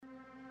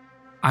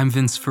I'm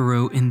Vince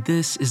Farreau, and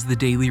this is the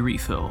Daily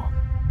Refill.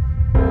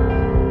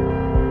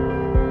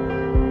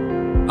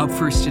 Up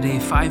first today,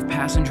 5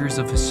 passengers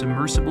of a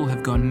submersible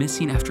have gone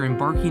missing after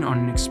embarking on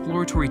an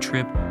exploratory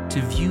trip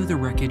to view the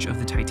wreckage of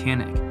the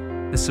Titanic.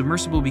 The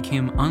submersible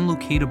became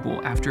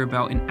unlocatable after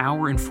about an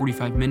hour and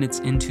 45 minutes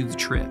into the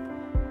trip.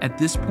 At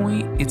this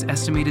point, it's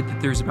estimated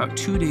that there's about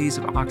 2 days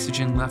of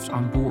oxygen left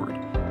on board.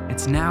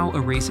 It's now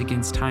a race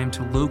against time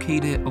to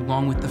locate it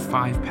along with the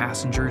 5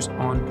 passengers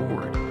on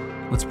board.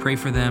 Let's pray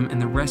for them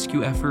and the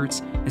rescue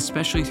efforts,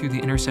 especially through the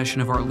intercession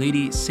of Our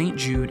Lady, St.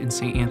 Jude, and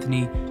St.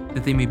 Anthony,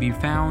 that they may be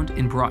found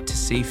and brought to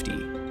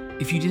safety.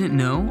 If you didn't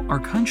know, our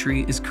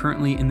country is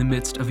currently in the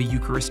midst of a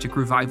Eucharistic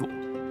revival.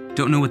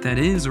 Don't know what that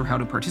is or how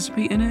to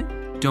participate in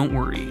it? Don't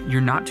worry,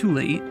 you're not too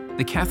late.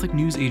 The Catholic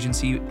News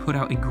Agency put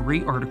out a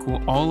great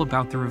article all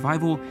about the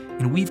revival,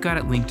 and we've got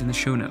it linked in the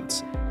show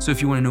notes. So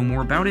if you want to know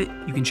more about it,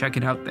 you can check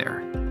it out there.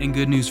 And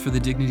good news for the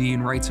dignity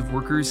and rights of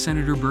workers,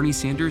 Senator Bernie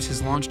Sanders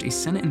has launched a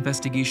Senate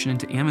investigation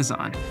into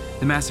Amazon.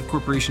 The massive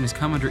corporation has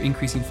come under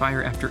increasing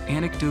fire after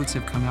anecdotes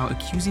have come out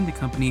accusing the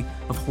company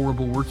of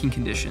horrible working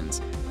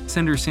conditions.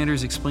 Senator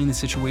Sanders explained the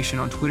situation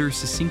on Twitter,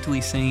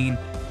 succinctly saying,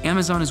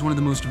 "Amazon is one of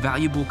the most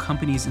valuable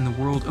companies in the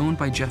world, owned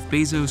by Jeff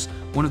Bezos,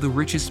 one of the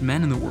richest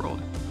men in the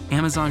world.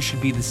 Amazon should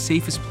be the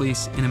safest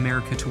place in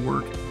America to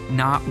work,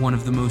 not one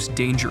of the most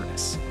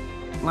dangerous."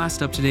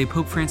 Last up today,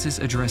 Pope Francis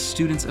addressed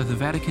students of the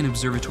Vatican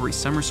Observatory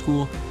Summer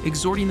School,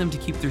 exhorting them to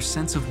keep their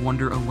sense of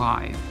wonder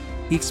alive.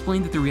 He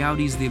explained that the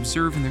realities they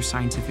observe in their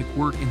scientific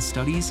work and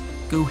studies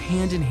go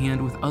hand in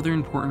hand with other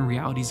important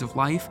realities of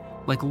life,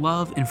 like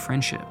love and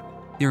friendship.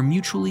 They are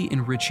mutually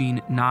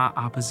enriching, not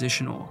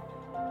oppositional.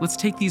 Let's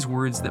take these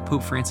words that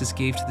Pope Francis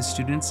gave to the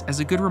students as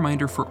a good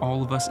reminder for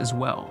all of us as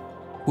well.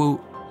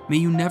 Quote, "May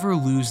you never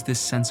lose this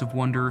sense of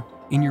wonder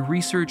in your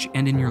research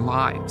and in your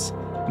lives.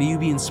 May you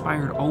be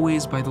inspired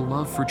always by the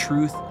love for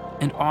truth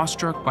and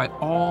awestruck by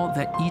all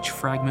that each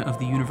fragment of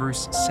the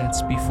universe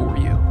sets before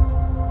you."